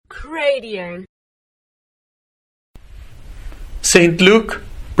Radio. St. Luke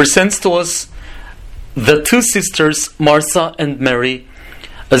presents to us the two sisters, Martha and Mary,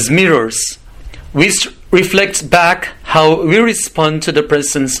 as mirrors, which reflects back how we respond to the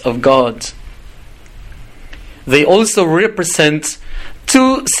presence of God. They also represent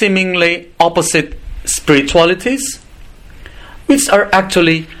two seemingly opposite spiritualities, which are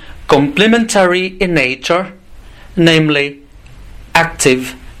actually complementary in nature, namely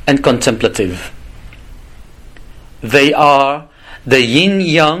active and contemplative. They are the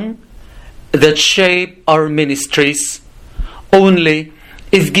yin-yang that shape our ministries only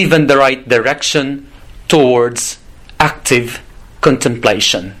if given the right direction towards active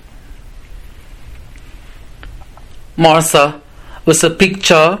contemplation. Martha was a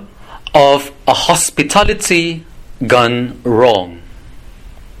picture of a hospitality gone wrong.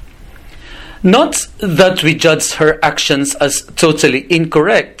 Not that we judge her actions as totally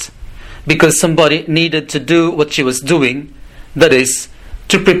incorrect because somebody needed to do what she was doing, that is,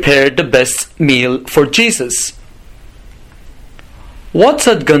 to prepare the best meal for Jesus. What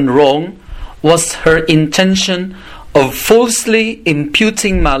had gone wrong was her intention of falsely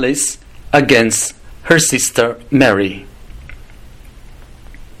imputing malice against her sister Mary.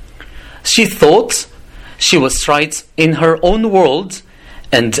 She thought she was right in her own world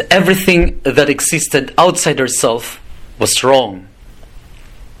and everything that existed outside herself was wrong.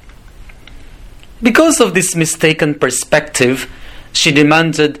 Because of this mistaken perspective, she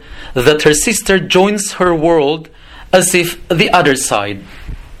demanded that her sister joins her world as if the other side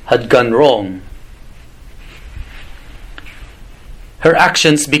had gone wrong. Her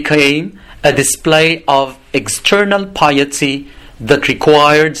actions became a display of external piety that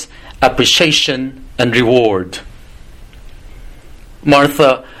required appreciation and reward.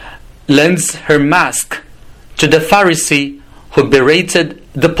 Martha lends her mask to the Pharisee who berated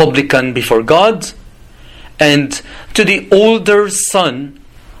the publican before God, and to the older son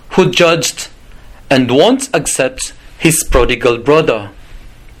who judged and won't accept his prodigal brother.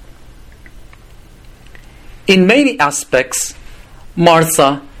 In many aspects,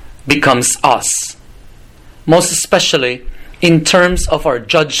 Martha becomes us, most especially in terms of our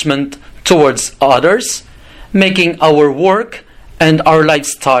judgment towards others, making our work and our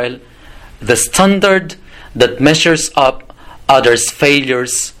lifestyle the standard that measures up others'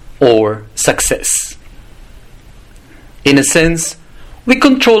 failures or success. In a sense, we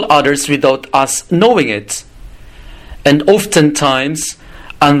control others without us knowing it, and oftentimes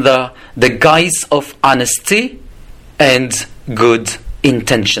under the guise of honesty and good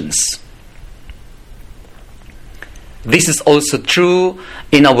intentions. This is also true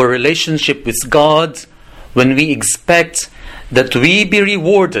in our relationship with God when we expect that we be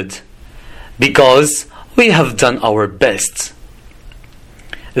rewarded because we have done our best,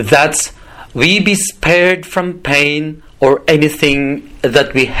 that we be spared from pain or anything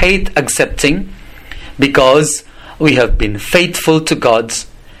that we hate accepting because we have been faithful to God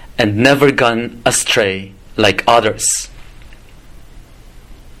and never gone astray like others.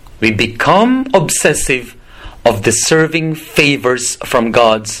 We become obsessive of deserving favors from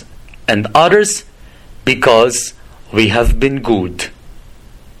God and others because we have been good.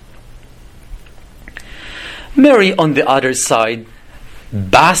 Mary, on the other side,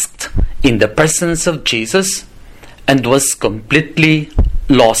 basked in the presence of Jesus and was completely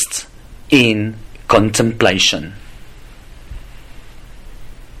lost in contemplation.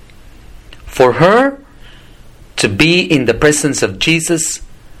 For her, to be in the presence of Jesus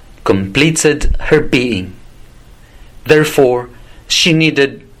completed her being. Therefore, she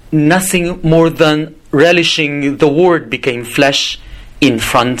needed nothing more than relishing the Word became flesh in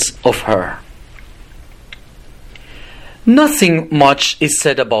front of her. Nothing much is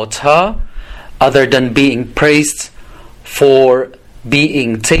said about her other than being praised for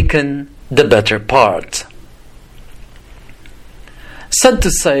being taken the better part. Sad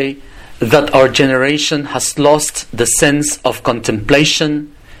to say that our generation has lost the sense of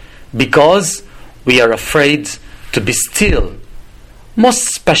contemplation because we are afraid to be still, most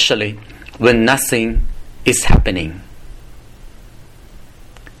especially when nothing is happening.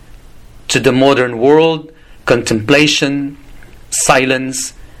 To the modern world, contemplation,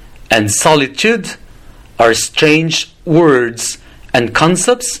 silence, and solitude are strange words and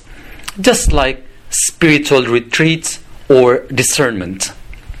concepts, just like spiritual retreat or discernment.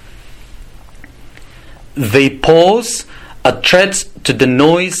 They pose a threat to the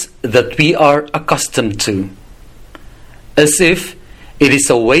noise that we are accustomed to, as if it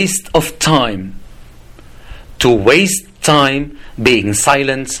is a waste of time to waste time being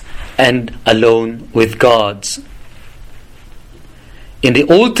silent and alone with God. In the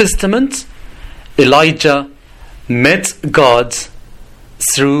Old Testament, Elijah met God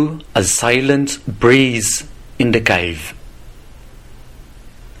through a silent breeze in the cave.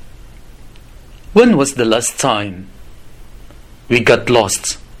 When was the last time we got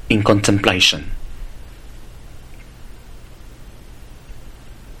lost in contemplation?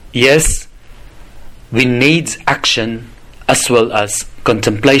 Yes, we need action as well as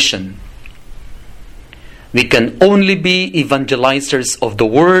contemplation. We can only be evangelizers of the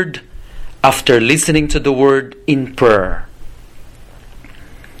Word after listening to the Word in prayer.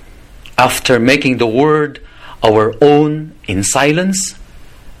 After making the Word our own in silence,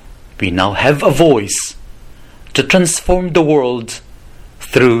 we now have a voice to transform the world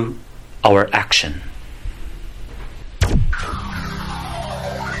through our action.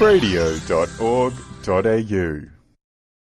 Radio.org.au